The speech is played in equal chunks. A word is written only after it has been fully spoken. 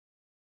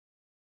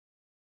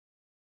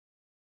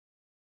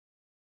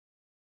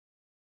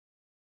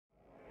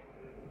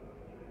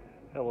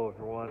Hello,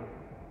 everyone.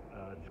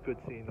 It's good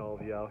seeing all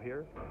of you out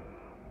here.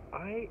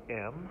 I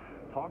am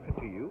talking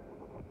to you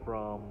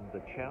from the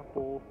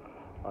chapel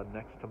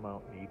next to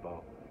Mount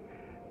Nebo,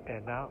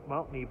 and now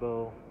Mount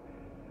Nebo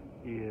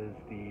is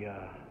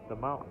the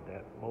mountain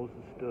that Moses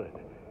stood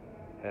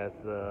as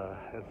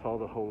and saw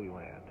the Holy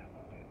Land,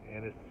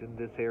 and it's in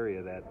this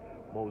area that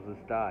Moses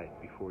died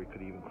before he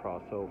could even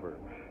cross over.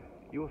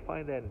 You will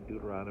find that in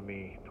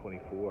Deuteronomy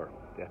 24.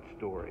 That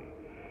story.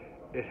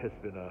 It has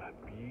been a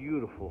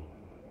beautiful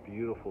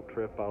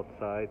trip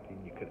outside,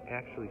 and you can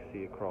actually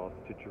see across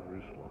to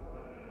Jerusalem.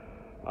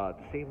 The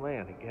same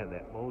land, again,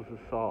 that Moses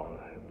saw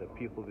and the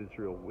people of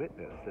Israel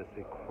witnessed as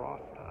they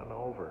crossed on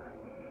over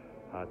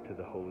to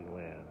the Holy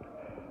Land.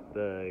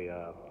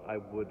 I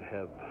would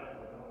have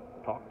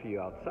talked to you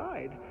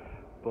outside,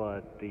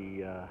 but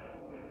the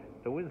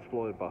wind's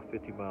blowing about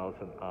 50 miles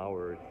an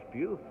hour. It's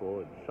beautiful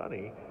and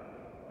sunny,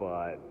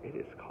 but it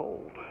is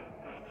cold.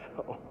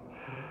 So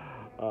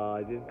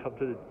I didn't come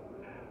to the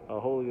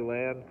Holy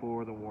Land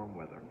for the warm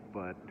weather,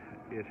 but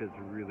it has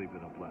really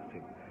been a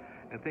blessing.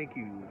 And thank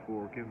you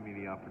for giving me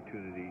the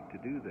opportunity to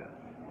do this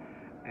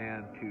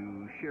and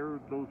to share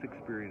those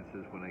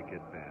experiences when I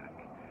get back.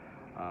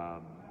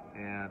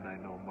 And I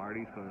know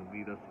Marty's going to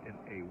lead us in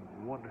a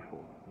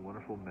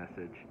wonderful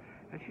message,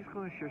 and she's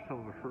going to share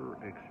some of her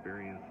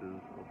experiences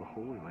of the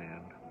Holy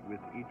Land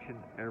with each and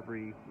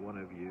every one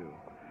of you.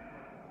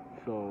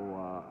 So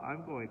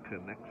I'm going to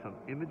connect some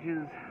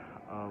images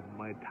of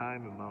my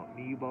time in Mount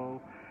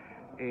Nebo,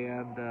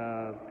 and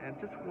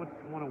just want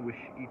to wish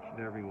each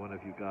and every one of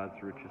you God's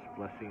richest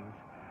blessings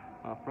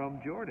from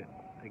Jordan.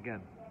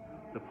 Again,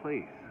 the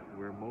place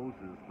where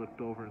Moses looked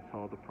over and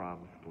saw the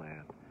promised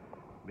land.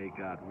 May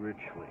God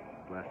richly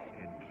bless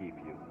and keep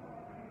you.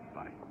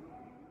 Bye.